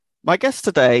My guest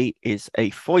today is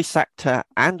a voice actor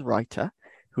and writer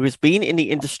who has been in the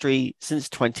industry since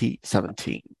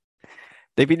 2017.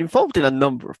 They've been involved in a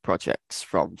number of projects,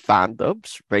 from fan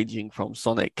dubs ranging from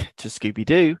Sonic to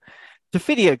Scooby-Doo, to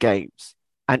video games,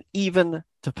 and even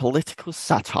to political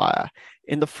satire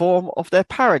in the form of their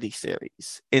parody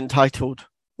series entitled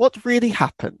What Really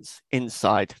Happens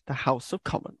Inside the House of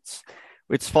Commons,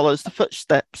 which follows the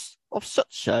footsteps of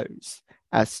such shows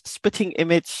as Spitting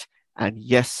Image and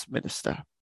Yes Minister.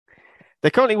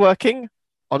 They're currently working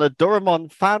on a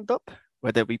Doraemon fan dub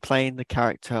where they'll be playing the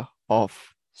character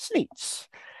of Sneets.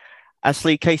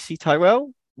 Ashley Casey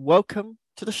Tyrell, welcome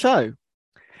to the show.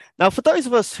 Now, for those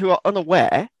of us who are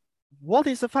unaware, what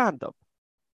is a fan dub?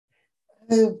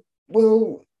 Uh,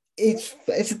 well, it's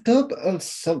a dub of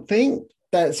something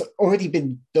that's already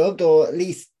been dubbed, or at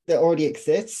least that already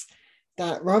exists.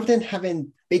 That rather than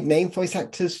having big name voice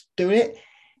actors doing it,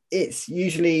 it's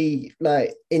usually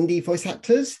like indie voice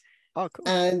actors, Oh, cool.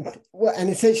 and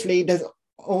essentially there's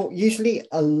usually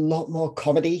a lot more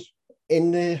comedy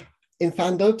in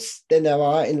fan dubs than there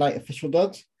are in like official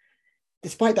dubs.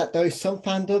 Despite that, though, some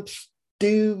fan dubs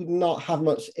do not have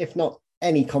much, if not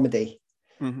any, comedy.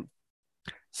 Mhm.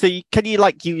 So can you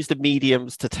like use the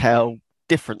mediums to tell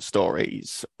different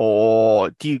stories, or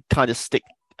do you kind of stick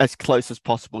as close as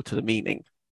possible to the meaning?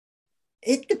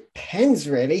 It depends,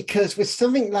 really, because with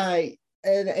something like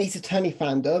an Ace Attorney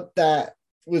fan dub that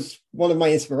was one of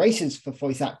my inspirations for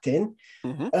voice acting,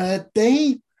 Hmm.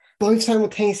 they both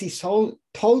simultaneously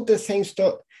told the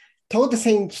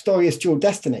same story as Dual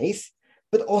Destinies,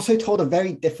 but also told a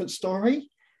very different story,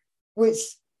 which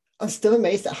I'm still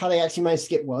amazed at how they actually managed to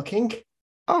get working.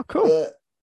 Oh, cool. But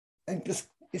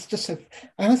it's just so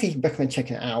I honestly recommend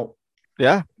checking it out.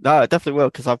 Yeah, no, I definitely will,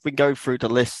 because I've been going through the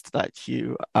list that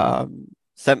you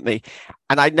sent me,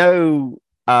 and I know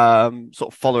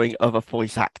sort of following other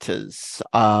voice actors,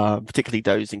 particularly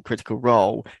those in Critical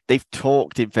Role, they've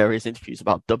talked in various interviews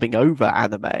about dubbing over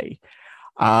anime.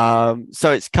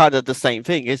 So it's kind of the same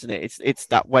thing, isn't it? It's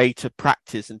that way to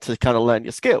practice and to kind of learn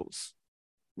your skills.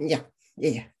 Yeah,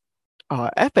 yeah.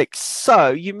 Epic. So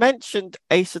you mentioned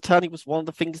Ace Attorney was one of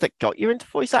the things that got you into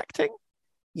voice acting.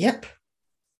 Yep.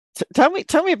 Tell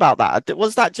me about that.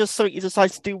 Was that just something you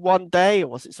decided to do one day, or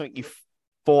was it something you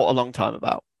thought a long time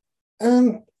about?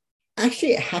 Um,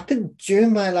 Actually, it happened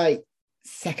during my like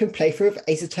second playthrough of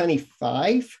Ace Attorney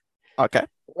 5. Okay.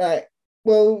 Like,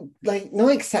 well, like not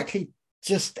exactly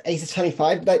just Ace Attorney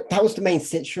 5, like that was the main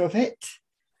censure of it.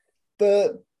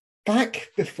 But back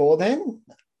before then,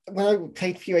 when I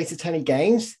played a few Ace Attorney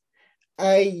games,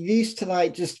 I used to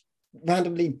like just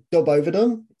randomly dub over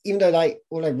them, even though like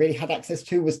all I really had access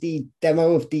to was the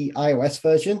demo of the iOS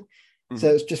version. So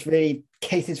Hmm. it's just really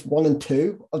cases 1 and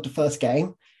 2 of the first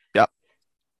game. Yeah.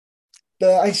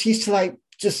 But I used to like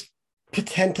just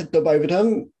pretend to dub over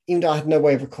them, even though I had no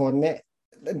way of recording it.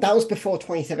 That was before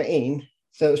 2017,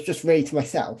 so it was just really to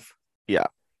myself. Yeah.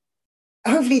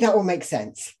 Hopefully that will make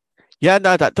sense. Yeah,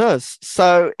 no, that does.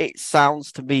 So it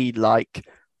sounds to me like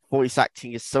voice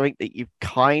acting is something that you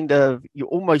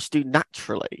almost do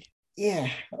naturally. Yeah,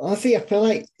 honestly, I feel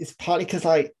like it's partly because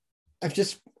like I've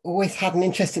just always had an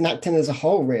interest in acting as a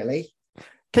whole, really.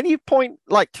 Can you point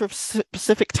like to a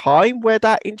specific time where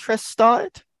that interest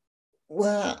started?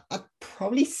 Well, I'd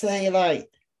probably say like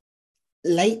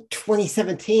late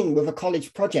 2017 with a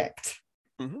college project.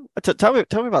 Tell me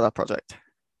about that project.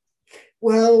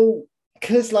 Well,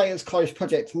 because like it's college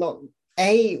project, not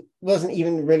A wasn't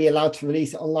even really allowed to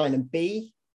release it online, and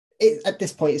B, at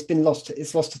this point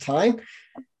it's lost to time.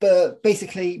 But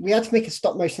basically, we had to make a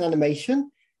stop motion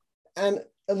animation, and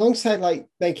alongside like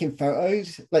making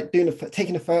photos, like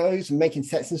taking the photos and making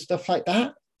sets and stuff like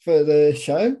that for the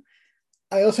show,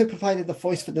 I also provided the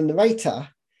voice for the narrator,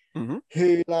 Hmm.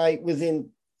 who like was in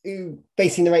who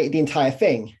basically narrated the entire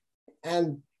thing.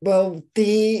 And well,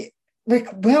 the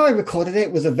where I recorded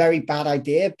it was a very bad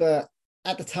idea, but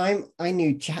at the time I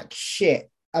knew jack shit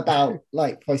about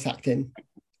like voice acting.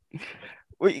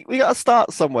 We got to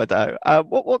start somewhere though.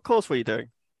 What course were you doing?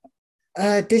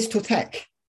 Digital tech,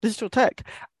 Digital tech.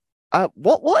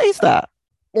 What is that?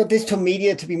 well, digital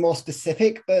media to be more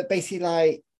specific, but basically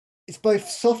like it's both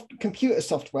soft computer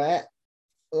software,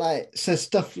 like so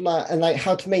stuff like and like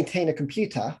how to maintain a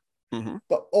computer, Hmm.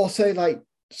 but also like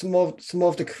some more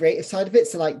of the creative side of it.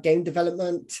 So like game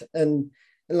development and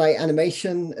like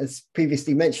animation, as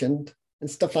previously mentioned,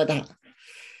 and stuff like that.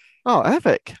 Oh,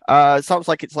 epic. Sounds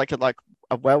like it's like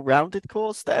a well-rounded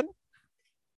course then.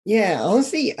 Yeah,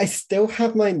 honestly, I still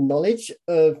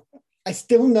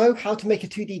know how to make a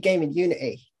 2D game in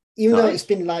Unity, even though it's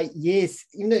Nice. been like years,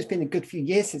 even though it's been a good few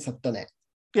years since I've done it.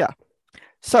 Yeah.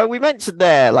 So we mentioned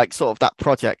there, like sort of that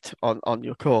project on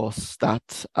your course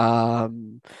that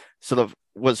sort of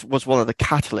was one of the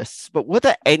catalysts. But were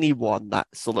there anyone that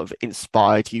sort of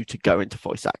inspired you to go into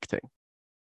voice acting?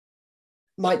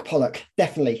 Mike Pollock,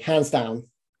 definitely, hands down.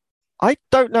 I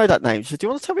don't know that name. So do you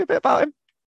want to tell me a bit about him?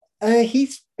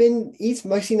 He's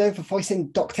mostly known for voicing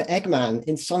Dr. Eggman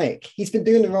in Sonic. He's been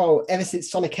doing the role ever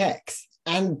since Sonic X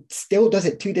and still does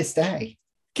it to this day.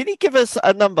 Can you give us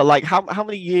a number? Like how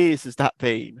many years has that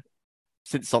been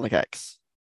since Sonic X?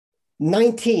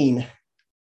 19.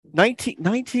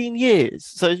 19 years.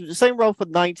 So the same role for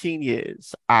 19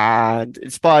 years and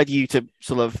inspired you to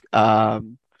sort of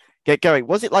get going.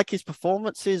 Was it like his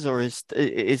performances or his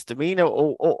demeanor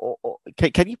or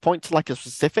can you point to like a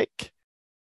specific?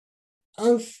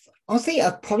 Honestly,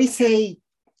 I'd probably say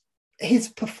his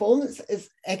performance as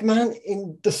Eggman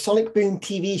in the Sonic Boom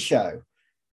TV show.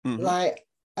 Mhm. Like,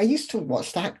 I used to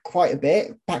watch that quite a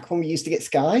bit back when we used to get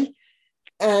Sky.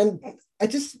 And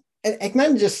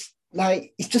Eggman just,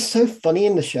 like, he's just so funny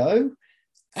in the show.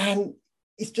 And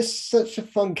he's just such a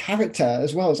fun character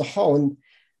as well as a whole. And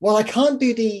while I can't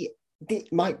do the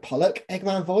Mike Pollock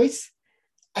Eggman voice,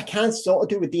 I can sort of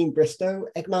do a Dean Bristow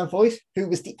Eggman voice, who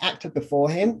was the actor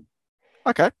before him.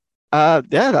 Okay. Yeah,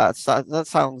 that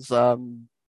sounds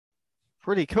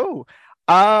pretty cool.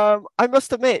 I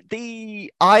must admit,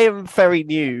 I am very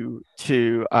new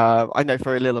to I know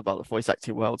very little about the voice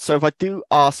acting world. So if I do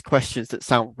ask questions that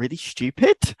sound really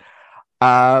stupid,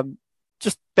 um,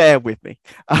 just bear with me.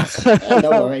 No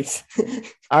worries.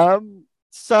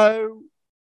 So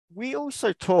we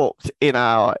also talked in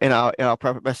our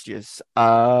private messages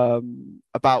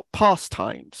about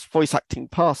pastimes, voice acting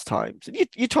pastimes. And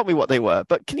you told me what they were,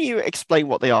 but can you explain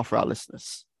what they are for our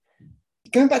listeners?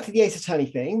 Going back to the Ace Attorney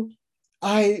thing,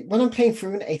 when I'm playing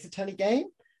through an Ace Attorney game,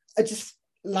 I just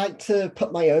like to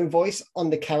put my own voice on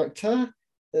the character,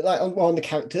 on the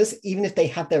characters, even if they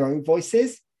have their own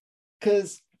voices.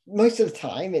 Because most of the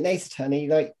time in Ace Attorney,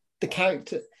 like the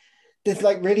character, there's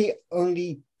like really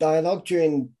only dialogue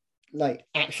during like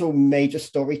actual major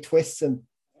story twists and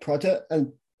product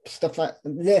and stuff like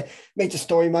the major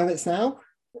story moments now.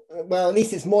 Well, at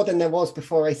least it's more than there was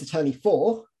before Ace Attorney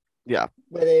 4, Yeah.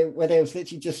 where they was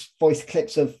literally just voice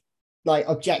clips of like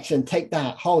objection, take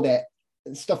that, hold it,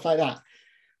 and stuff like that.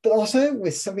 But also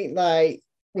with something like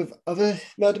with other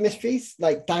murder mysteries,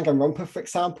 like Danganronpa, for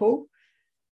example,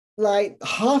 like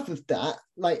half of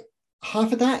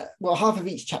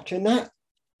each chapter in that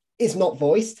is not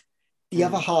voiced. The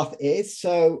other half is.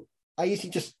 So I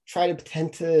usually just try to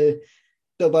pretend to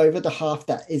dub over the half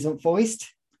that isn't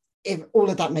voiced, if all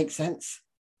of that makes sense.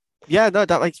 Yeah, no,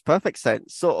 that makes perfect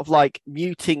sense. Sort of like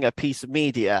muting a piece of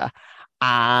media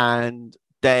and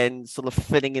then sort of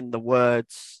filling in the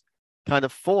words kind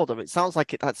of for them. It sounds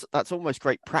like that's almost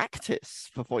great practice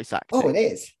for voice Oh, it acting.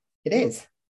 is. It is.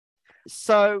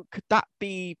 So could that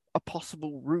be a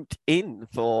possible route in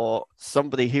for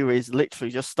somebody who is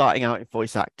literally just starting out in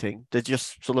voice acting to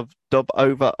just sort of dub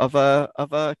over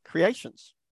other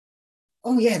creations?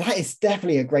 Oh yeah, that is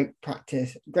definitely a great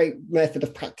method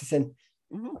of practicing.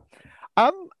 Mhm.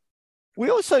 Um, we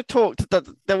also talked that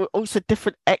there were also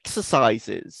different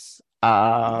exercises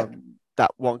Yep.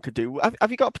 that one could do. Have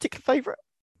you got a particular favorite?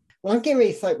 When I'm getting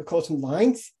ready to like record some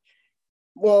lines,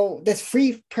 well, there's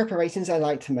three preparations I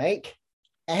like to make.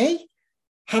 A,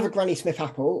 have a Granny Smith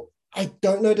apple. I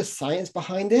don't know the science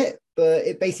behind it, but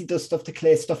it basically does stuff to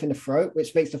clear stuff in the throat,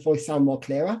 which makes the voice sound more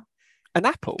clearer. An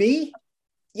apple. B,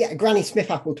 yeah, a Granny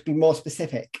Smith apple to be more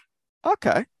specific.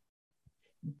 Okay.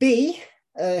 B,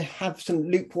 have some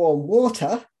lukewarm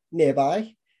water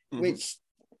nearby, Mhm. which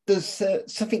does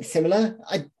something similar.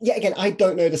 I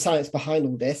don't know the science behind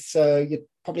all this, so you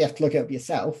probably have to look it up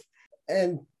yourself.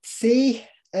 And C,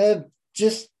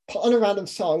 just put on a random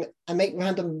song and make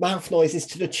random mouth noises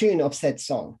to the tune of said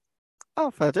song.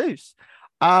 Oh, fair dues.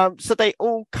 So they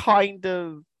all kind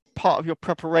of part of your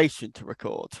preparation to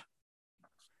record.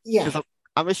 Yeah. Because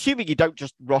I'm assuming you don't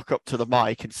just rock up to the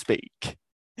mic and speak.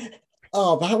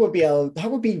 Oh, that would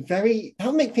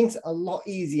make things a lot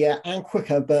easier and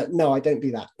quicker, but no, I don't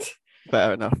do that.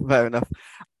 Fair enough. Fair enough.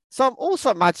 So I'm also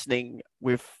imagining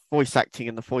with voice acting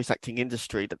in the voice acting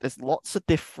industry that there's lots of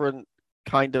different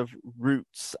kind of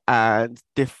routes and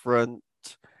different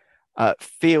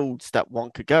fields that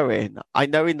one could go in. I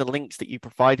know in the links that you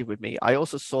provided with me, I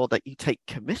also saw that you take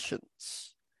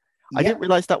commissions. I didn't Yep.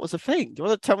 realize that was a thing. Do you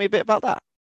want to tell me a bit about that?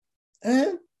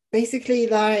 Uh, Basically,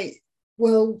 like,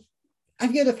 well,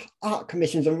 have you heard of art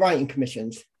commissions and writing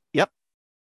commissions? Yep.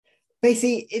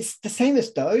 Basically, it's the same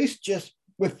as those, just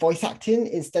with voice acting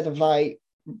instead of like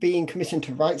being commissioned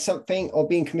to write something or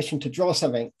being commissioned to draw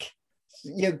something.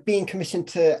 you're being commissioned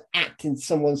to act in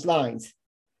someone's lines.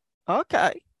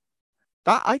 Okay.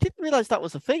 That I didn't realize that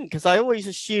was a thing because I always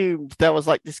assumed there was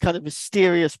like this kind of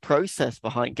mysterious process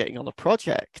behind getting on a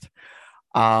project.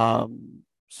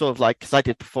 Sort of like because I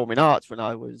did performing arts when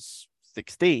I was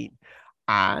 16,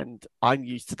 and I'm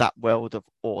used to that world of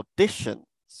auditions.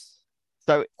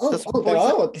 So Oh, does oh, there voice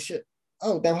are audition.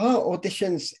 Oh, there are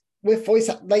auditions with voice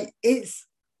act. Like it's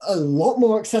a lot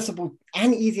more accessible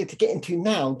and easier to get into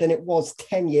now than it was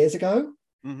 10 years ago.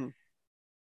 mm-hmm.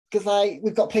 Because like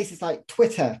we've got places like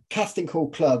Twitter, Casting Call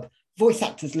Club, Voice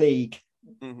Actors League,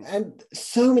 Mm-hmm. and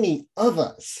so many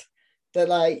others that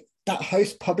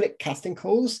host public casting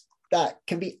calls that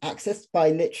can be accessed by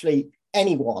literally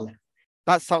anyone.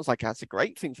 That sounds like that's a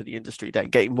great thing for the industry then,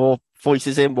 getting more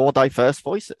voices in, more diverse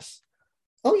voices.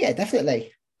 Oh yeah,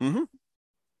 definitely. Mm-hmm.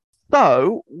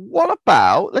 So, what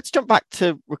about let's jump back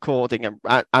to recording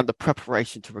and the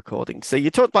preparation to recording. So, you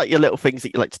talked about your little things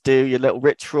that you like to do, your little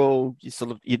ritual.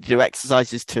 You do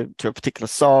exercises to a particular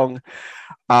song.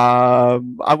 I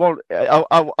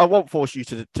won't force you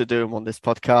to do them on this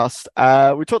podcast.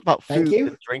 We talked about Thank food and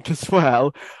you. drink as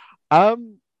well.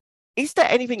 Um, is there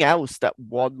anything else that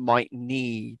one might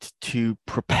need to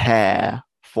prepare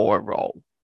for a role?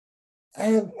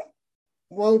 Um,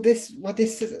 this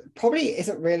probably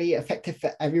isn't really effective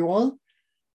for everyone.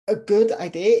 A good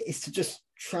idea is to just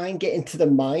try and get into the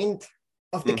mind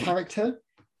of the Mhm. character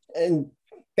and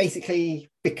basically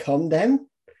become them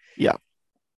Yeah.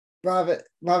 rather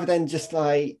than just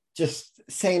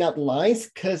saying out the lines.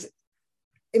 Because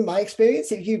in my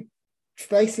experience, if you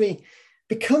basically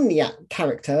become the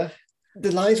character,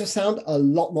 the lines will sound a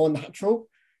lot more natural.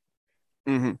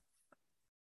 hmm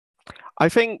I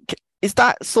think is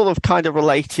that sort of kind of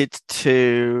related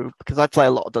to because I play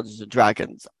a lot of Dungeons and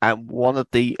Dragons, and one of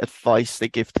the advice they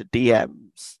give to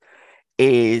DMs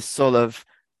is sort of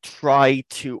try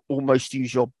to almost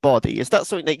use your body. Is that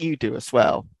something that you do as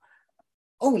well?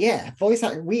 Oh yeah, voice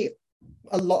act. We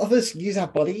a lot of us use our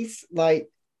bodies like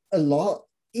a lot,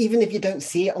 even if you don't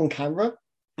see it on camera.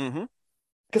 hmm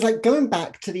Because like going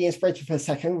back to the inspiration for a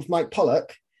second with Mike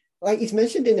Pollock, like he's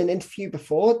mentioned in an interview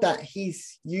before that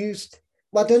he's used.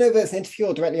 Well, I don't know if it's an interview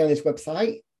or directly on his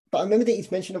website, but I remember that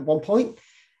he's mentioned at one point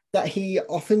that he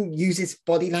often uses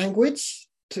body language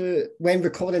to when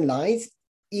recording lines,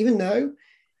 even though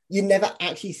you never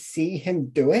actually see him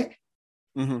do it.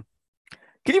 hmm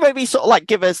Can you maybe sort of like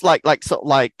give us like sort of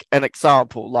like an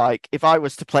example? Like if I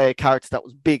was to play a character that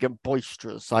was big and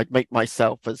boisterous, I'd make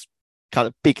myself as kind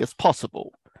of big as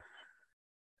possible.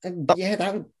 And But yeah,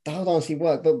 that would honestly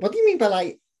work. But what do you mean by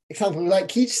like example? Like,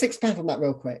 can you just expand on that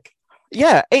real quick?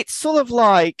 yeah, it's sort of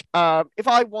like if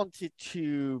I wanted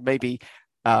to maybe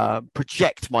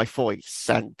project my voice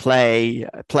and play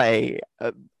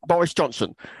Boris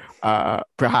Johnson,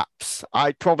 perhaps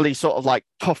I'd probably sort of like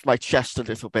puff my chest a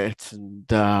little bit and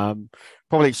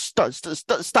probably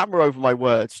stammer over my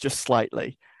words just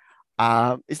slightly.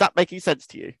 Is that making sense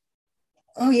to you?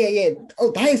 Oh yeah, yeah.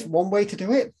 Oh, that is one way to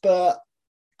do it, but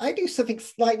I do something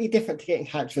slightly different to getting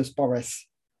character as Boris.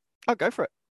 I'll go for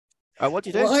it. What do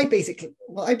you do?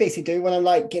 What I basically do when I'm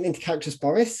like getting into character as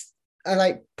Boris, I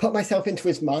like put myself into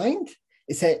his mind,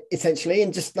 essentially,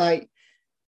 and just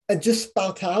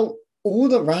spout out all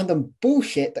the random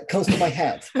bullshit that comes to my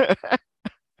head.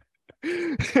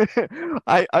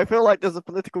 I feel like there's a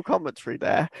political commentary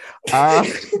there. Uh,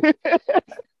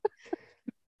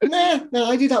 Nah, no,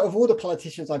 I do that with all the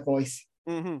politicians I voice.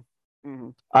 hmm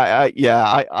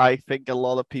yeah, I think a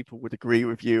lot of people would agree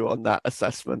with you on that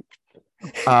assessment,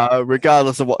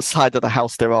 regardless of what side of the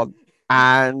house they're on.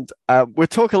 And we'll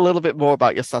talk a little bit more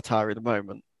about your satire in a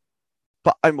moment.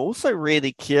 But I'm also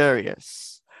really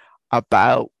curious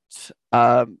about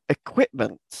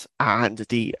equipment and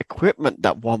the equipment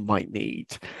that one might need.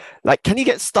 Like, can you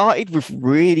get started with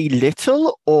really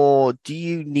little, or do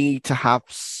you need to have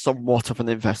somewhat of an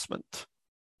investment?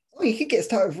 Oh, you could get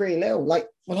started with really little. Like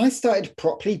when I started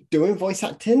properly doing voice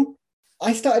acting,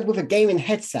 I started with a gaming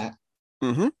headset.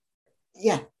 hmm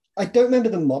Yeah, I don't remember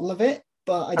the model of it,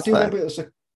 but That's fair.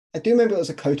 I do remember it was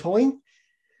a Kotoin.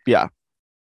 Yeah.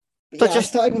 But So yeah, I just,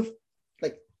 started with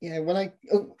like yeah, when I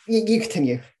oh, you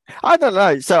continue. I don't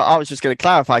know. So I was just going to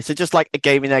clarify. So just like a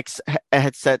gaming a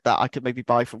headset that I could maybe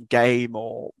buy from Game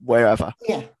or wherever.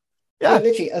 Yeah, yeah, Yeah.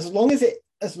 literally. As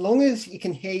long as you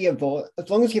can hear your voice, as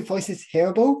long as your voice is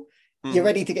hearable, you're hmm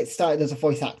ready to get started as a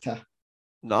voice actor.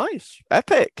 Nice.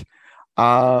 Epic.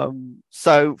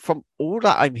 So from all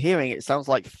that I'm hearing, it sounds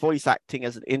like voice acting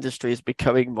as an industry is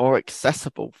becoming more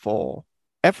accessible for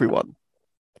everyone.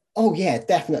 Oh yeah,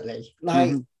 definitely.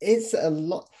 Like hmm it's a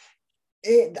lot.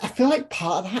 I feel like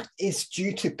part of that is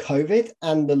due to COVID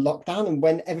and the lockdown and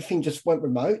when everything just went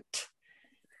remote.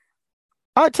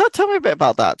 All right, tell me a bit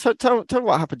about that. Tell me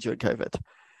what happened during COVID.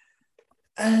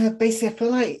 Basically, I feel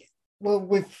like, well,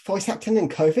 with voice acting and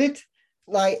COVID,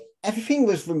 like everything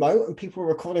was remote and people were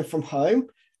recording from home.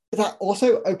 But that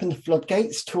also opened the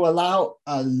floodgates to allow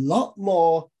a lot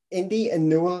more indie and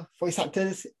newer voice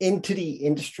actors into the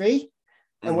industry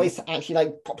and Mhm. ways to actually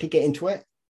like properly get into it.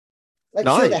 Like,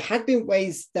 sure, Nice. there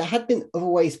had been other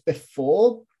ways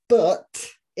before, but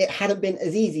it hadn't been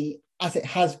as easy as it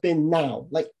has been now.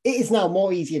 Like, it is now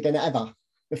more easier than ever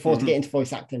before to Hmm. get into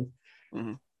voice acting.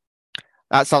 Hmm.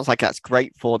 That sounds like that's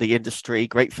great for the industry,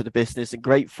 great for the business, and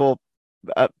great for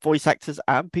voice actors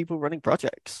and people running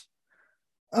projects.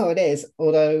 Oh, it is.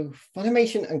 Although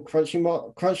Funimation and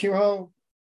Crunchyroll,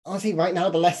 honestly, right now,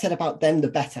 the less said about them, the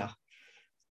better.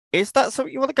 Is that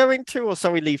something you want to go into, or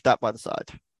shall we leave that by the side?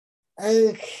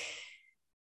 Uh,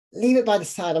 Leave it by the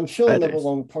side. I'm sure It another is.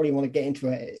 one will probably want to get into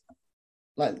it.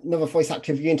 Like another voice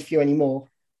actor if you interview anymore.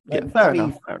 Yeah, Like fair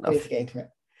enough. probably Fair wanted enough. to get into it.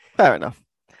 Fair enough.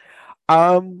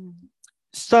 Um,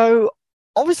 so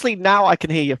obviously now I can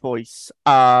hear your voice.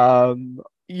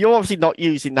 You're obviously not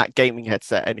using that gaming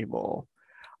headset anymore.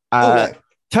 Oh Uh, no.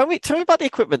 tell me about the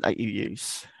equipment that you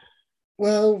use.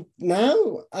 Well,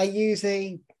 now I use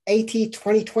a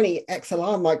AT2020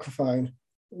 XLR microphone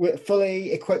with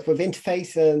fully equipped with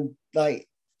interface and like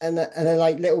and then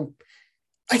like little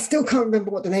I still can't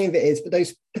remember what the name of it is, but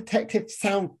those protective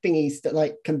sound thingies that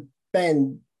like can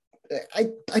bend.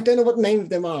 I don't know what the name of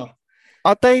them are.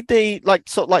 Are they the like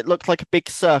sort of like look like a big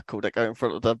circle that go in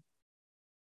front of the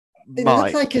They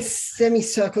look like a mic?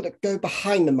 semicircle that go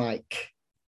behind the mic.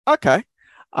 Okay.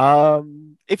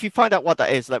 If you find out what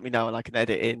that is, let me know and I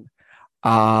can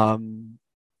um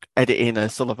edit in a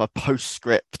sort of a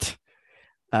postscript,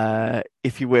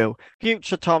 if you will.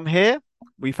 Future Tom here.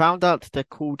 We found out they're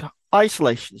called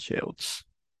isolation shields.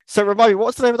 So remind me,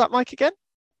 what's the name of that mic again?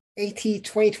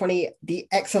 AT2020, the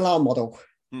XLR model.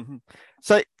 Hmm.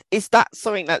 So is that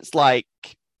something that's like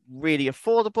really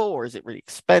affordable or is it really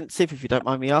expensive, if you don't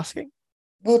mind me asking?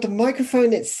 Well, the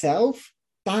microphone itself,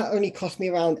 that only cost me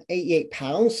around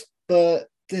 £88, but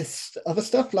this other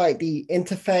stuff like the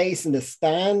interface and the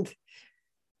stand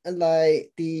and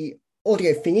like the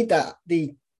audio thingy, that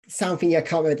the sound thingy I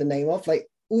can't remember the name of, like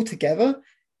altogether,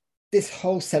 this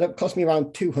whole setup cost me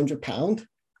around £200.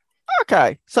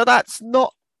 Okay, so that's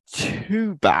not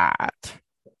too bad.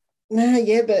 Nah,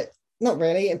 yeah, but not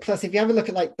really. And plus, if you have a look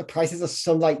at like the prices of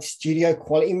some like studio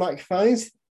quality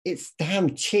microphones, it's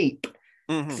damn cheap.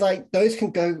 Because Hmm. like those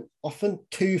can go often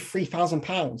 £2,000 to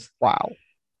 £3,000. Wow.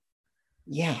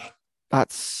 Yeah.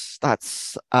 That's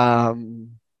a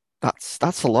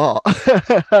lot.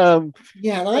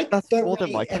 Yeah, and Like I that's don't more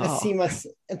than my really ever car. see my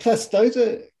and plus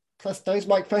those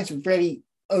microphones are really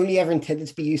only ever intended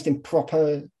to be used in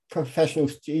proper professional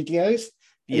studios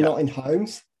and Yeah, not in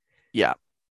homes. yeah.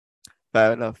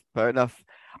 Fair enough. Fair enough.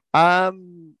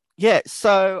 Yeah,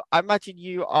 so I imagine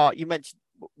you mentioned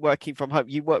working from home.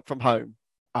 You work from home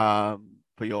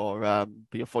for your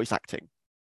voice acting.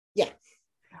 Yeah.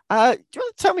 Do you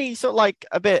want to tell me sort of like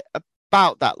a bit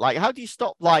about that? Like how do you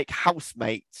stop like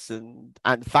housemates and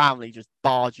family just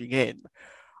barging in?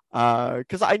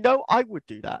 Because I know I would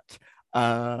do that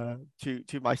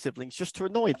to my siblings just to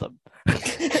annoy them.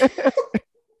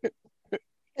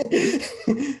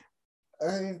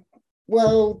 uh,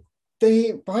 well,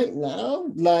 they right now,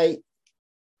 like,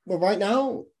 well, right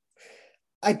now,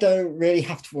 I don't really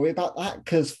have to worry about that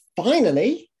because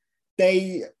finally,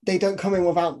 they don't come in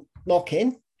without lock-in,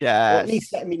 or at least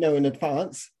Yes. letting me know in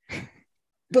advance.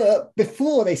 But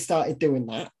before they started doing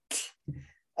that,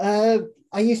 uh,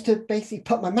 I used to basically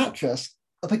put my mattress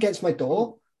up against my Ooh,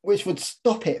 door, which would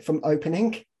stop it from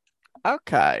opening.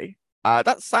 okay.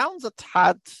 That sounds a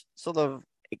tad sort of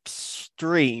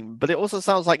extreme, but it also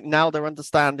sounds like now they're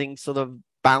understanding sort of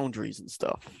boundaries and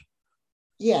stuff.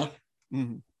 Yeah.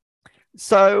 Mhm.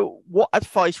 So, what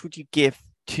advice would you give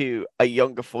to a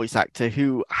younger voice actor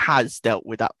who has dealt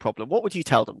with that problem? What would you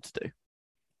tell them to do?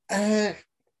 Uh,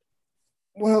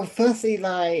 well, firstly,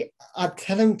 like I'd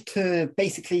tell them to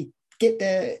basically get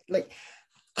their like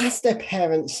ask their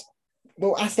parents,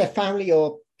 well, ask their family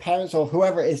or parents or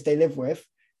whoever it is they live with,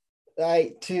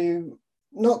 like to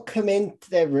not come into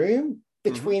their room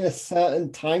Hmm. between a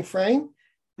certain time frame.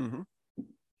 Hmm.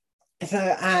 So,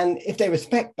 and if they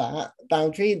respect that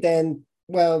boundary, then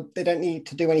well, they don't need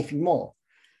to do anything more.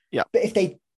 Yeah, But if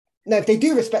they no, if they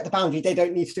do respect the boundary, they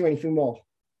don't need to do anything more.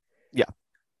 yeah.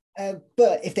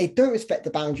 But if they don't respect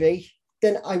the boundary,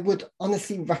 then I would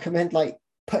honestly recommend like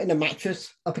putting a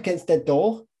mattress up against their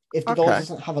door if the door Okay.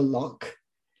 doesn't have a lock.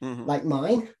 like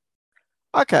mine.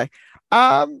 Okay.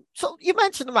 So you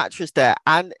mentioned the mattress there,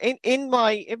 and in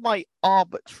my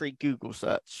arbitrary Google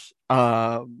search,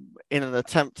 in an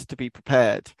attempt to be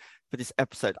prepared for this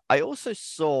episode, I also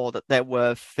saw that there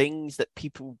were things that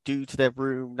people do to their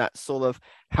room that sort of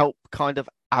help kind of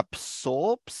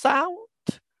absorb sound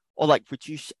or like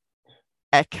reduce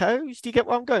echoes. Do you get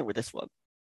where I'm going with this one?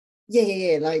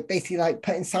 Yeah. Like basically, like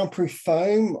putting soundproof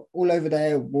foam all over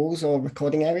their walls or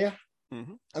recording area.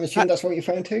 Mm-hmm. I'm assuming that's what you're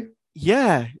referring to.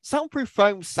 Yeah, soundproof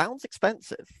foam sounds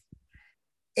expensive.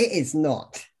 It is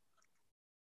not.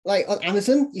 Like on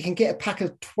Amazon, you can get a pack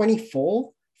of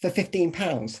 24 for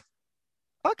 £15.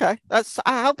 Okay, that's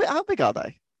how big are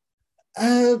they?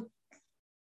 Uh,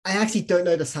 I actually don't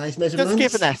know the size Just give an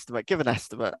measurements. estimate. Give an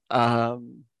estimate. Uh,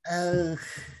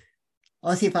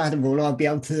 Honestly, if I had a ruler, I'd be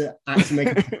able to actually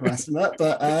make a proper estimate.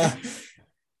 But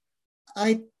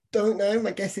I don't know.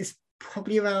 My guess is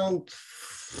probably around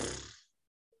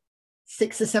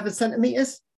 6 or 7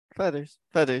 centimeters. Fair dues.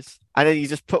 And then you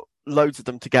just put loads of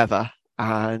them together,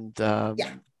 and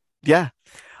Yeah. yeah,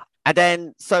 and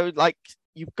then so like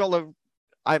you've got to.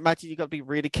 I imagine you've got to be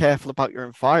really careful about your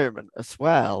environment as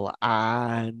well,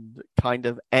 and kind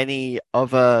of any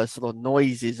other sort of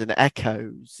noises and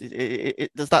echoes.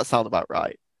 Does that sound about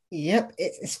right? Yep.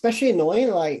 It's especially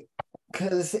annoying, like,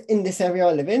 because in this area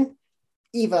I live in,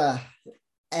 either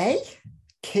A,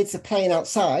 kids are playing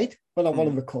outside when I want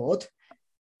to record,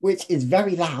 which is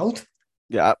very loud,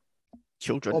 Yeah,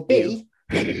 children. or B,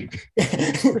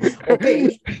 or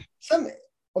B, some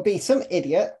some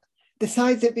idiot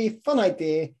decides it'd be a fun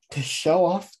idea to show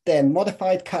off their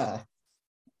modified car.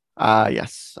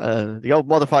 Yes, the old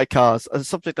modified cars, a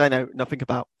subject I know nothing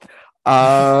about.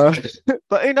 Uh,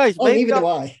 but who knows? Oh, neither do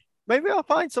I. Maybe I'll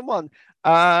find someone who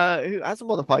has a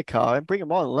modified car and bring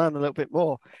them on and learn a little bit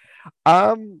more.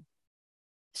 Um,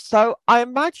 so I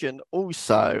imagine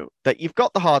also that you've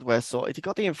got the hardware sorted, you've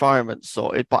got the environment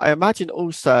sorted, but I imagine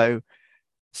also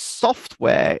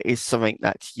software is something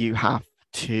that you have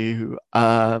to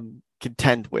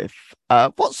contend with.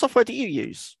 What software do you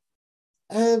use?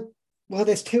 Uh, well,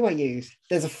 there's two I use.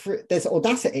 There's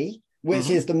Audacity, which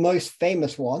is the most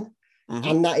famous one,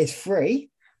 and that is free.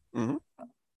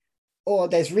 Or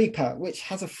there's Reaper, which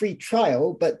has a free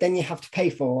trial, but then you have to pay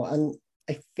for, and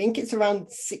I think it's around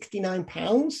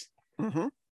 £69.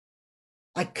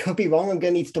 I could be wrong. I'm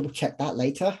going to need to double check that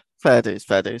later. Fair dues,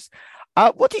 fair dues.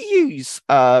 What do you use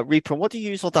Reaper, and what do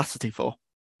you use Audacity for?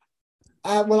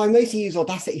 Well, I mostly use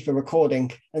Audacity for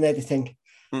recording and editing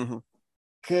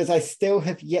because I still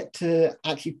have yet to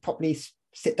actually properly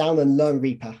sit down and learn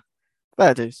Reaper.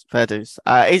 Fair dues, fair dues.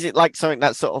 Is it like something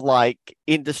that's sort of like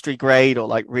industry grade or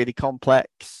like really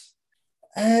complex?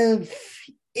 I'd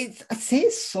say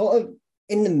it's sort of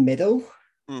in the middle.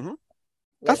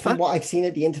 That's from fine. what I've seen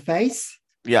at the interface.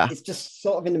 Yeah. It's just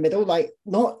sort of in the middle, like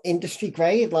not industry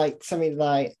grade, like something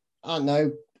like, I don't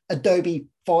know, Adobe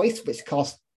Voice, which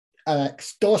costs an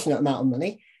extortionate amount of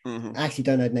money. I actually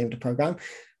don't know the name of the program.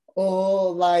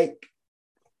 Or like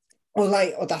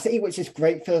Audacity, which is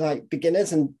great for like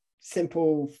beginners and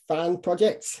simple fan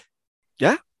projects.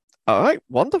 Yeah. All right.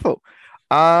 Wonderful.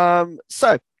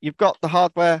 So you've got the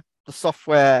hardware, the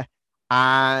software,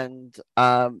 and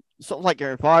sort of like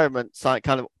your environment, so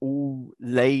kind of all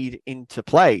laid into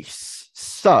place.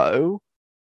 So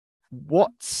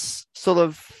what's sort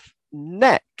of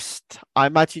next? I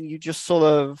imagine you just sort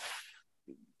of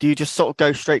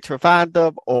go straight to a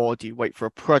fandom, or do you wait for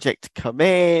a project to come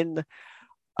in?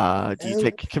 Do you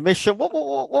take a commission?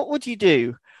 What would you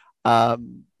do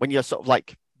when you're sort of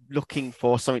like looking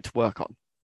for something to work on?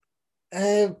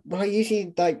 Well, I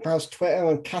usually like browse Twitter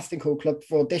and Casting Call Club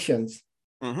for auditions.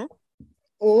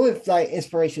 Or if like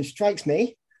inspiration strikes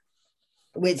me,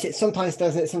 which it sometimes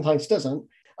does, it sometimes doesn't.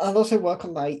 I'll also work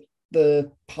on like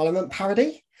the Parliament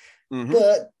parody,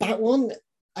 but that one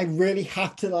I really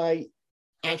have to like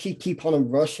actually keep on a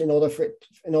rush in order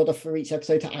for each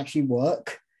episode to actually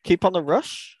work. Keep on the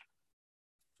rush.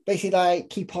 Basically, like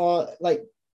keep on like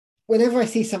whenever I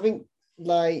see something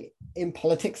like in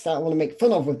politics that I want to make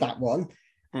fun of with that one,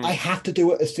 I have to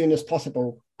do it as soon as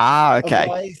possible. Okay.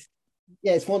 Otherwise,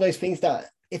 yeah, it's one of those things that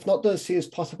if not done as soon as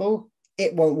possible,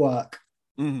 it won't work.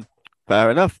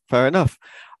 Fair enough.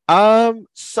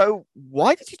 So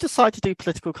why did you decide to do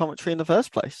political commentary in the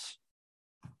first place?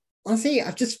 Honestly,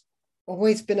 I've just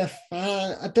always been a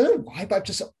fan. I don't know why, but I've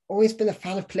just always been a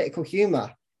fan of political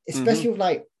humor, especially with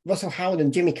like Russell Howard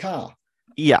and Jimmy Carr.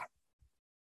 Yeah.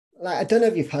 Like, I don't know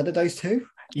if you've heard of those two.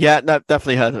 Yeah, no,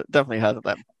 definitely heard of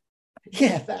them.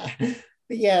 Yeah,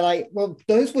 but yeah, like, well,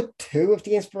 those were two of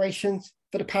the inspirations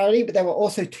for the parody, but there were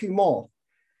also two more.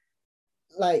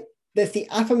 Like, there's the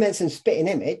aforementioned spitting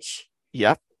image,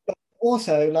 Yeah. but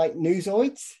also like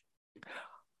newsoids.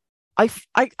 I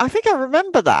think I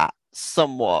remember that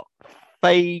somewhat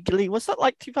vaguely. Was that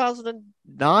like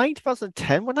 2009,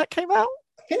 2010 when that came out?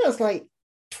 I think that's like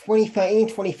 2013,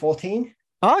 2014.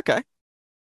 Oh, okay.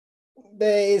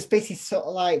 It's basically sort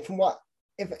of like, from what,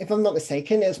 if I'm not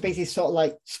mistaken, it's basically sort of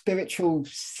like spiritual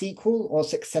sequel or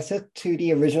successor to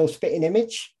the original spitting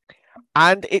image.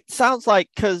 And it sounds like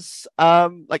because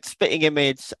like Spitting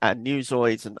Image and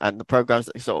Newsoids and the programs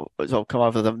that sort of come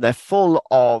over them, they're full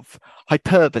of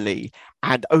hyperbole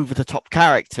and over the top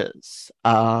characters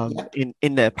Yep.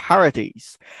 in their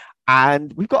parodies.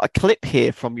 And we've got a clip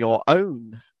here from your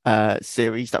own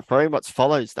series that very much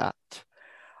follows that.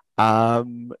 Tell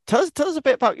us a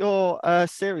bit about your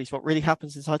series, what really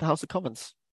happens inside the House of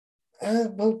Commons.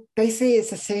 Well, basically,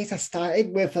 it's a series I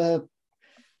started with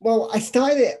I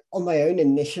started it on my own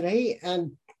initially,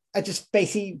 and I just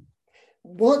basically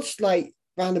watched like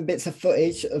random bits of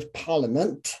footage of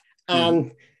Parliament,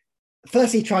 and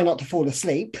firstly try not to fall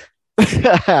asleep.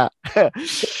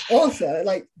 Also,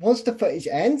 like once the footage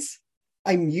ends,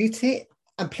 I mute it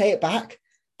and play it back,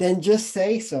 then just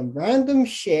say some random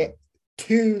shit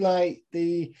to like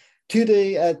the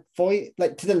voice,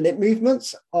 like to the lip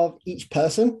movements of each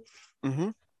person. Mm-hmm.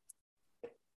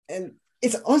 And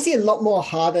it's honestly a lot more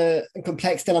harder and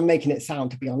complex than I'm making it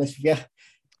sound, to be honest with you.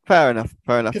 Fair enough.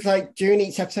 Fair enough. Because like during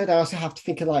each episode, I also have to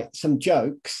think of like some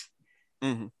jokes.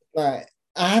 Mm-hmm. Like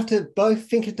I have to both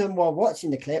think of them while watching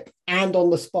the clip and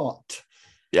on the spot.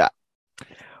 Yeah.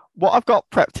 What I've got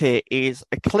prepped here is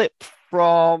a clip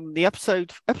from the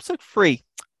episode 3,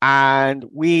 and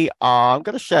I'm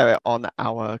going to share it on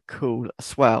our call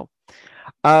as well.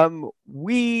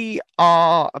 We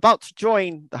are about to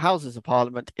join the Houses of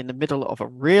Parliament in the middle of a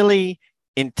really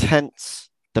intense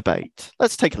debate.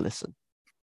 Let's take a listen.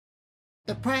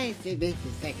 The Prime Minister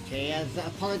Secretary has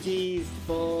apologies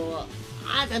for...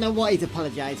 I don't know what he's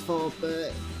apologised for,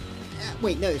 but...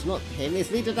 wait, no, it's not him.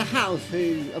 It's Leader of the House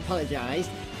who apologised,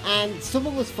 and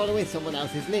someone was following someone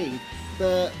else's lead.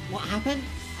 But what happened?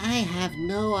 I have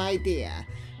no idea.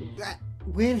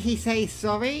 Will he say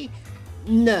sorry?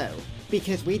 No,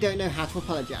 because we don't know how to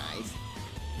apologise.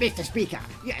 Mr. Speaker,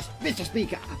 yes, Mr.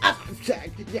 Speaker, as I've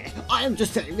said, yes, I am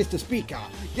just saying, Mr. Speaker,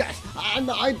 yes, and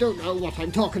I don't know what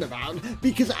I'm talking about,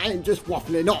 because I am just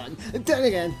waffling on. Then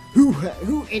again,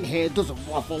 who in here doesn't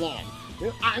waffle on?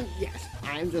 Yes,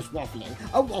 I'm just waffling.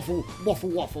 A waffle, waffle,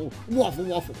 waffle, waffle,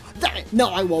 waffle. Damn it, no,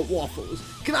 I want waffles.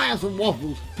 Can I have some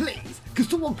waffles, please? Could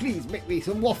someone please make me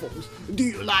some waffles? Do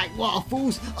you like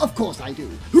waffles? Of course I do.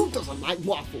 Who doesn't like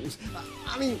waffles?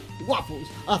 I mean, waffles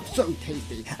are so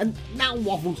tasty, and now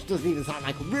waffles doesn't even sound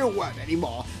like a real word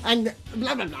anymore. And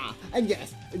blah, blah, blah. And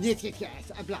yes, yes, yes,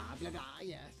 yes, blah, blah, blah,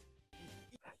 yes.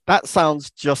 That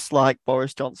sounds just like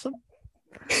Boris Johnson.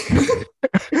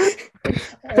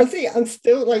 Honestly, I'm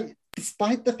still like,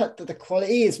 despite the fact that the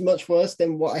quality is much worse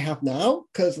than what I have now,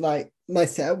 because like my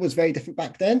setup was very different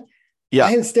back then. Yeah,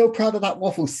 I am still proud of that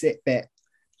waffle sit bit.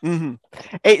 Mm-hmm.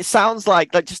 It sounds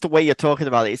like just the way you're talking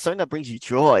about it. It's something that brings you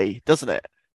joy, doesn't it?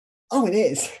 Oh, it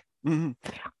is. Mm-hmm.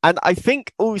 And I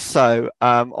think also,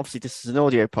 obviously this is an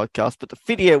audio podcast, but the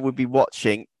video we'll be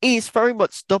watching is very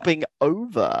much dubbing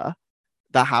over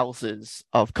the Houses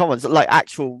of Commons, like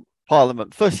actual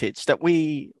Parliament footage that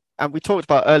we talked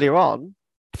about earlier on,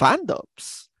 fan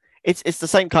dubs. It's the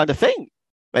same kind of thing,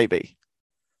 maybe.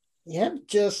 Yep,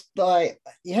 just like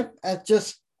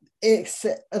it's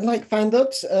like fan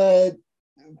dubs.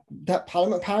 That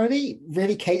Parliament parody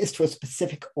really caters to a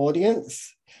specific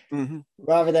audience,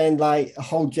 rather than like a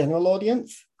whole general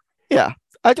audience. Yeah,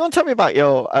 do you want to tell me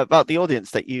about the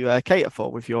audience that you cater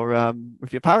for with your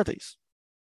parodies?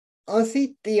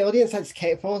 Honestly, the audience I just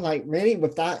cater for, like really,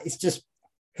 with that, it's just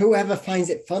whoever finds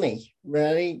it funny.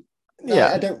 Really,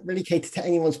 yeah. I don't really cater to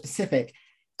anyone specific,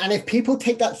 and if people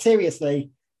take that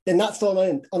seriously, then that's all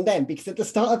on them. Because at the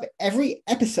start of every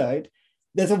episode,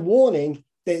 there's a warning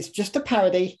that it's just a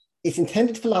parody, it's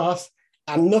intended for laughs,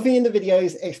 and nothing in the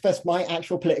videos express my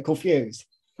actual political views.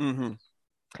 Mm-hmm.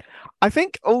 I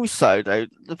think also though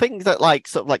the things that like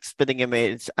sort of like Spitting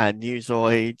Image and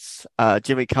Newsoids,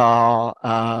 Jimmy Carr,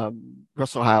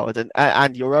 Russell Howard,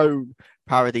 and your own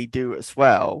parody do as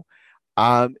well,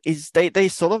 is they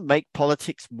sort of make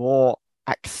politics more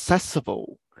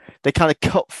accessible. They kind of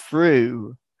cut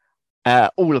through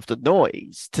all of the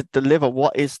noise to deliver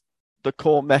what is the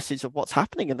core message of what's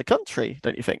happening in the country,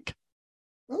 don't you think?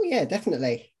 Oh yeah,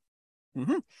 definitely.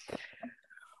 Mm-hmm.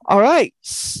 All right,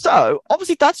 so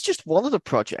obviously that's just one of the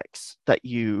projects that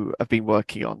you have been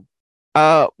working on.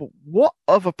 What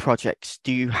other projects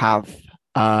do you have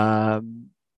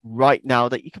right now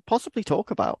that you could possibly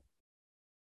talk about?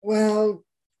 Well,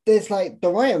 there's like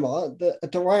Doraemon, the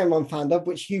Doraemon fandom,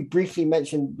 which you briefly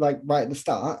mentioned like right at the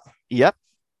start, Yep.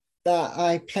 that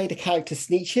I played a character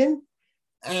Sneechin,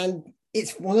 and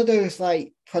it's one of those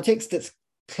like projects that's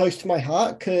close to my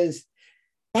heart because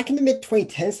back in the mid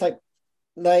 2010s, like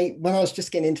when I was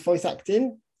just getting into voice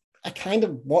acting, I kind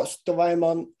of watched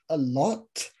Doraemon a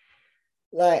lot,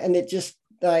 like, and it just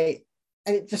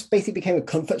basically became a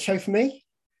comfort show for me.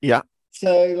 Yeah.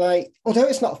 So, like, although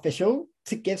it's not official,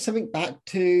 to give something back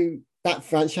to that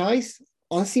franchise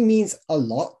honestly means a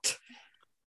lot.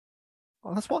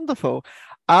 Oh, that's wonderful.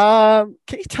 Can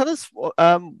you tell us what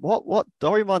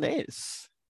Doraemon is?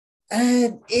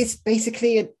 It's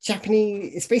basically a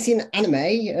Japanese. It's basically an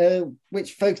anime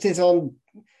which focuses on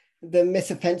the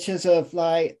misadventures of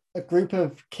like a group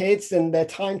of kids and their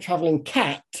time traveling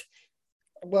cat.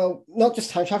 Well, not just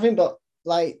time traveling, but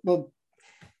like, well,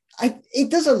 it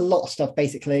does a lot of stuff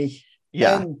basically,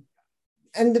 Yeah.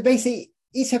 and the basic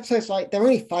each episode's like they're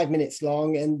only 5 minutes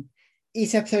long, and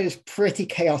each episode is pretty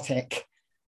chaotic.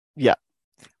 Yeah.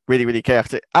 Really, really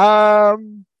chaotic.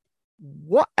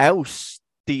 What else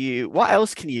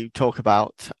can you talk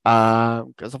about?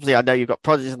 Because obviously I know you've got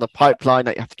projects in the pipeline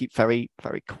that you have to keep very,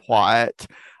 very quiet.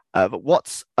 But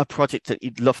what's a project that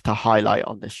you'd love to highlight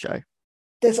on this show?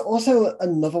 There's also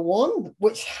another one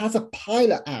which has a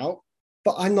pilot out,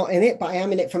 but I'm not in it, but I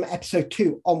am in it from episode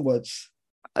 2 onwards.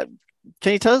 Uh,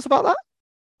 can you tell us about that?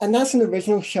 And that's an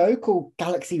original show called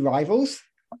Galaxy Rivals.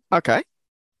 Okay.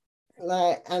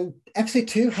 And episode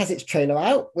 2 has its trailer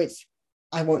out, which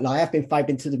I won't lie, I've been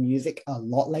vibing to the music a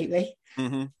lot lately.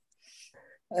 Mm-hmm.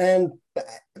 And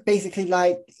basically,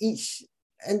 like each,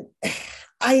 and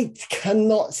I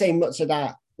cannot say much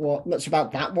about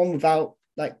that one without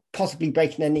like possibly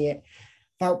breaking any,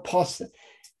 without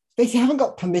basically I haven't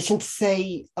got permission to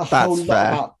say a whole That's lot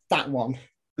fair. about that one.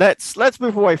 Let's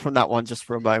move away from that one just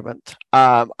for a moment.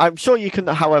 I'm sure you can,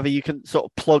 however, you can sort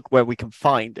of plug where we can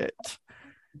find it.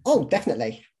 Oh,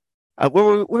 definitely.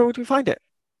 Where would we find it?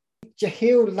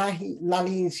 Jahil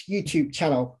Lali's YouTube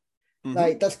channel. Mm-hmm.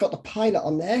 Like that's got the pilot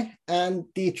on there and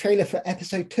the trailer for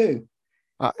episode 2.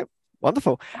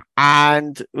 Wonderful.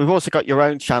 And we've also got your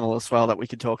own channel as well that we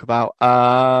can talk about.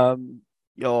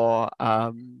 Your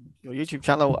YouTube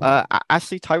channel,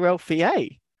 Ashley Tyrell VA.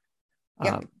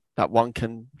 Yep. That one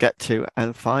can get to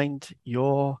and find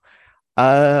your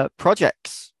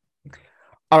projects.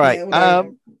 All right. Yeah,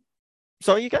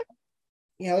 Sorry, you go.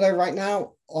 although right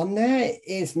now on there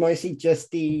is mostly just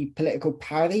the political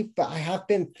parody, but I have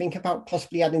been thinking about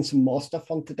possibly adding some more stuff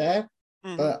onto there.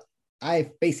 Mm-hmm. But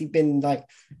I've basically been like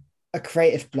a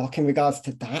creative block in regards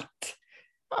to that.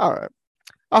 All right.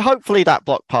 Hopefully that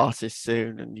block passes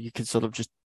soon, and you can sort of just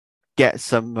get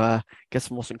some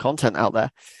awesome content out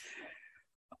there.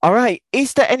 All right.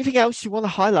 Is there anything else you want to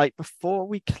highlight before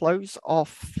we close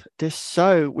off this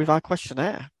show with our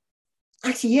questionnaire?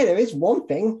 Actually, yeah, there is one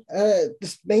thing.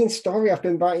 This main story I've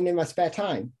been writing in my spare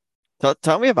time.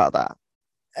 Tell me about that.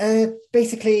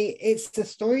 Basically, it's the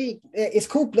story. It's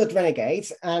called Blood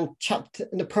Renegades, and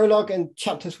the prologue and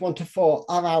chapters 1 to 4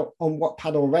 are out on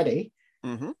Wattpad already.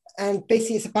 Mm-hmm. And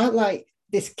basically, it's about like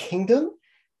this kingdom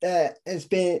that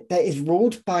is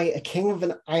ruled by a king with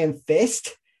an iron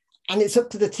fist, and it's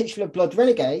up to the titular Blood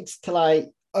Renegades to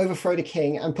like overthrow the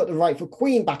king and put the rightful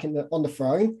queen back on the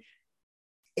throne.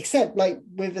 Except, like,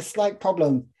 with a slight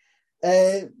problem.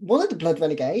 One of the Blood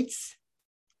Renegades,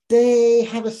 they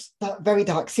have a very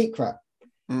dark secret.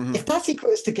 Mm-hmm. If that secret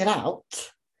was to get out,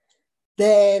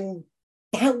 then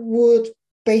that would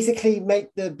basically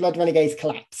make the Blood Renegades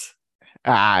collapse.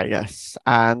 Yes.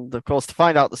 And of course, to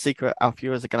find out the secret, our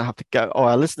viewers are going to have to go, or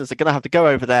our listeners are going to have to go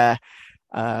over there,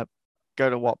 go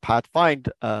to Wattpad, find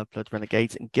Blood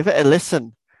Renegades, and give it a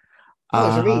listen. Oh,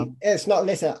 it's a read. It's not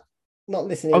listen. Not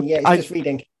listening, okay, it's just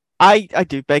reading. I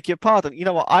do beg your pardon. You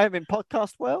know what? I am in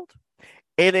podcast world.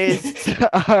 It is,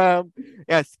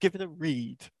 yes, give it a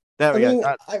read. There we go.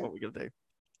 That's what we're going to do.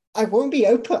 I won't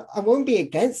be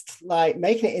against like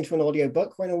making it into an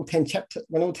audiobook when all 10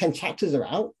 chapters are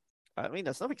out. I mean,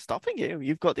 there's nothing stopping you.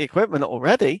 You've got the equipment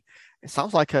already. It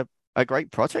sounds like a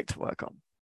great project to work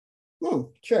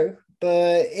on. True.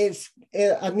 But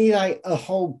I need like a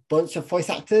whole bunch of voice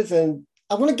actors, and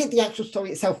I want to get the actual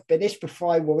story itself finished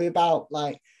before I worry about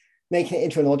like making it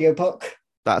into an audiobook.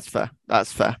 That's fair.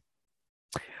 That's fair.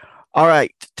 All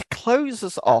right. To close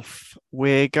us off,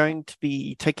 we're going to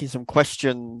be taking some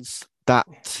questions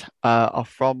that are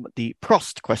from the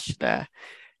Prost questionnaire.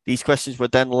 These questions were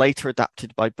then later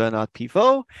adapted by Bernard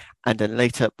Pivot and then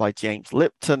later by James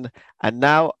Lipton. And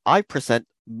now I present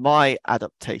my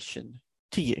adaptation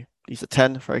to you. These are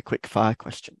 10 very quick fire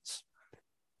questions.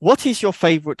 What is your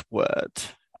favorite word?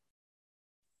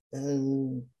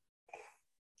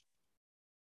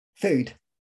 Food.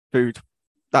 Food.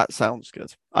 That sounds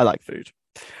good. I like food.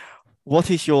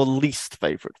 What is your least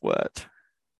favorite word?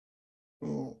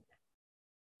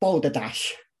 Boulder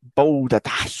dash. Boulder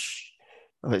dash.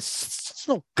 Oh, it's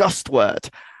an august word.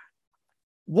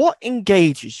 What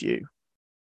engages you?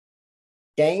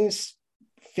 Games,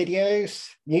 videos,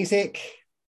 music,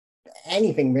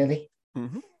 anything really.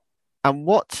 Mm-hmm. And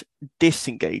what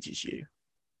disengages you?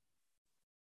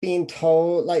 Being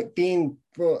told, like being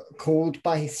called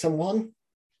by someone,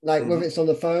 like whether it's on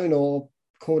the phone or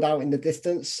called out in the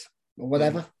distance or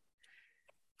whatever.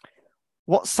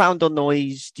 What sound or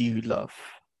noise do you love?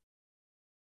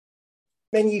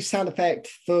 Menu sound effect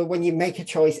for when you make a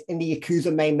choice in the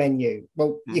Yakuza main menu.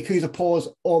 Well, Yakuza pause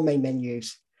or main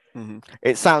menus. Mm-hmm.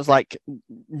 It sounds like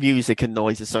music and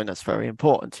noise is something that's very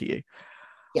important to you.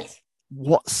 Yes.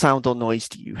 What sound or noise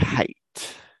do you hate?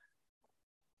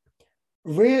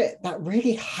 That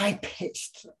really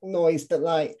high-pitched noise that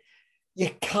like you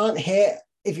can't hear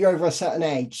if you're over a certain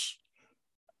age.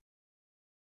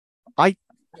 Do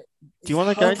you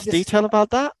want to go into detail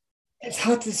about that? It's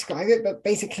hard to describe it, but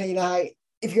basically, like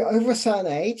if you're over a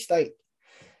certain age, like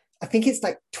I think it's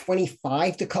like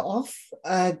 25 to cut off.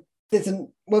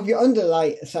 If you're under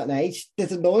like a certain age,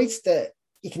 there's a noise that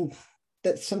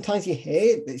sometimes you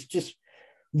hear that's just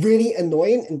really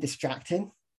annoying and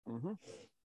distracting. Mm-hmm.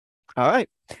 All right.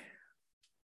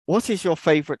 What is your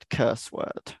favorite curse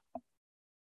word?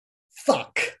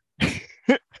 Fuck.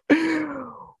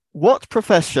 What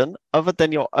profession other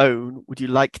than your own would you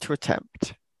like to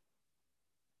attempt?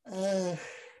 Damn,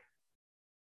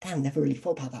 never really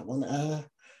thought about that one.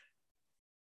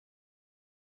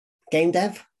 Game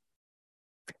dev.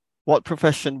 What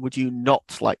profession would you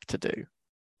not like to do?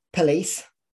 Police.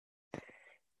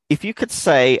 If you could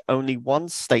say only one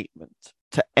statement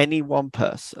to any one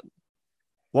person,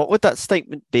 what would that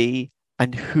statement be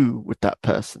and who would that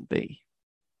person be?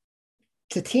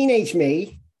 To teenage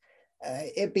me,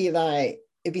 it'd be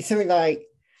something like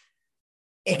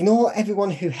ignore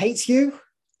everyone who hates you,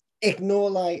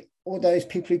 ignore like all those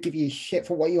people who give you shit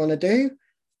for what you want to do.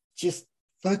 Just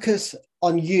focus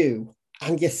on you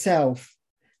and yourself,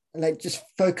 and like just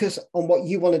focus on what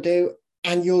you want to do,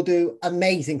 and you'll do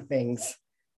amazing things.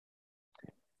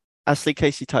 Ashley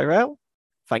Casey Tyrell,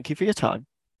 thank you for your time.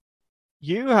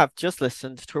 You have just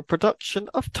listened to a production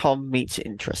of Tom Meets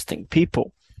Interesting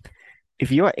People.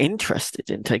 If you are interested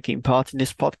in taking part in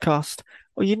this podcast,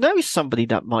 or you know somebody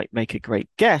that might make a great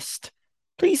guest,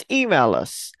 please email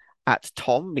us at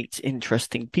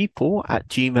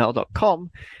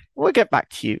tommeetsinterestingpeople@gmail.com. We'll get back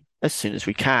to you as soon as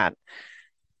we can.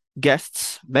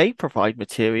 Guests may provide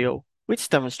material which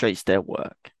demonstrates their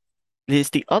work. It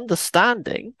is the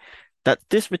understanding that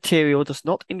this material does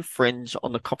not infringe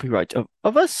on the copyright of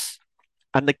others,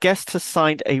 and the guest has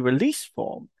signed a release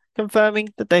form confirming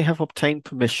that they have obtained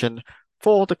permission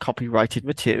for the copyrighted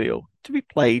material to be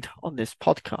played on this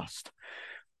podcast.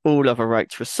 All other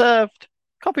rights reserved.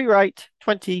 Copyright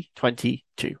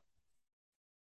 2022.